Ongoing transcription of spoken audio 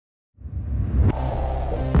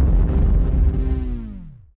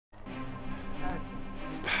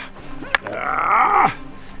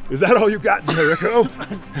Is that all you got, Jericho?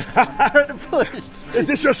 I'm trying to push. Is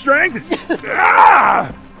this your strength?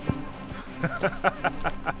 Ah!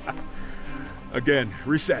 Again,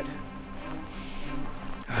 reset.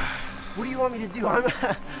 What do you want me to do?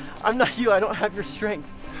 I'm not you. I don't have your strength.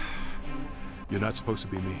 You're not supposed to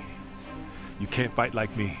be me. You can't fight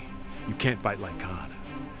like me. You can't fight like Khan.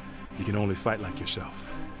 You can only fight like yourself.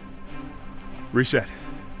 Reset.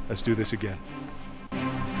 Let's do this again.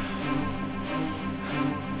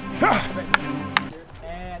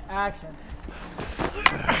 And action.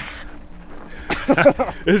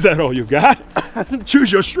 Is that all you got?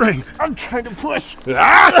 Choose your strength. I'm trying to push.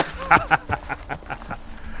 Ah!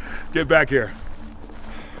 Get back here.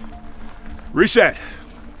 Reset.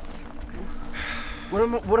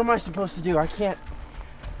 What am I supposed to do? I can't.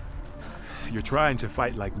 You're trying to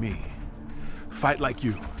fight like me. Fight like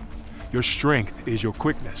you. Your strength is your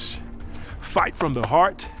quickness. Fight from the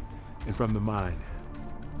heart and from the mind,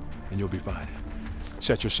 and you'll be fine.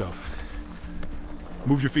 Set yourself.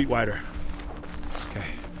 Move your feet wider. Okay.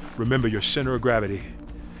 Remember, your center of gravity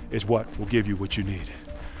is what will give you what you need.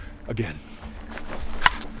 Again.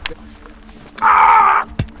 Ah!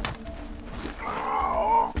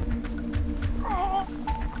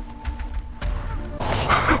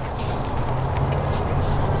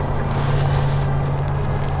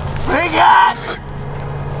 Raigan!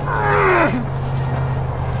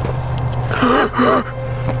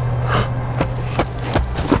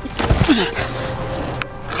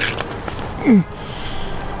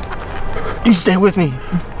 You stay with me.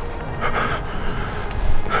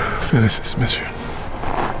 Finish this mission.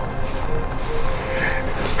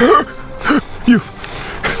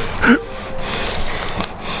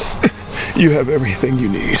 You have everything you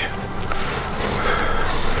need.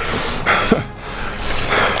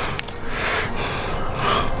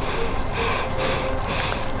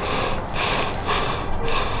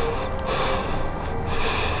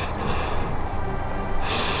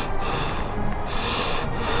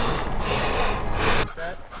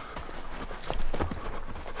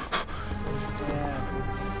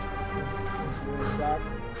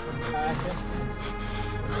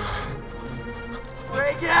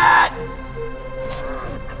 Raigan!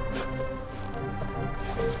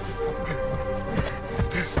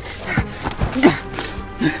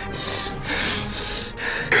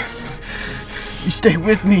 You stay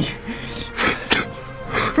with me.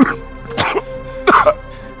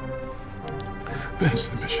 Finish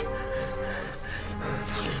the mission.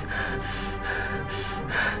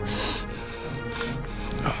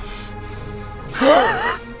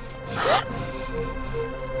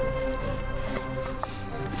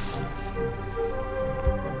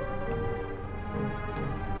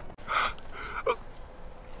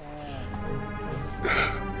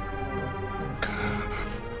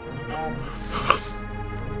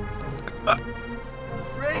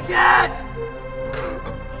 Raigan!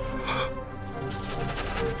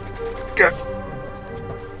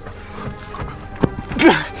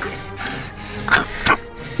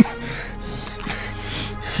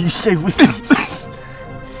 You stay with me.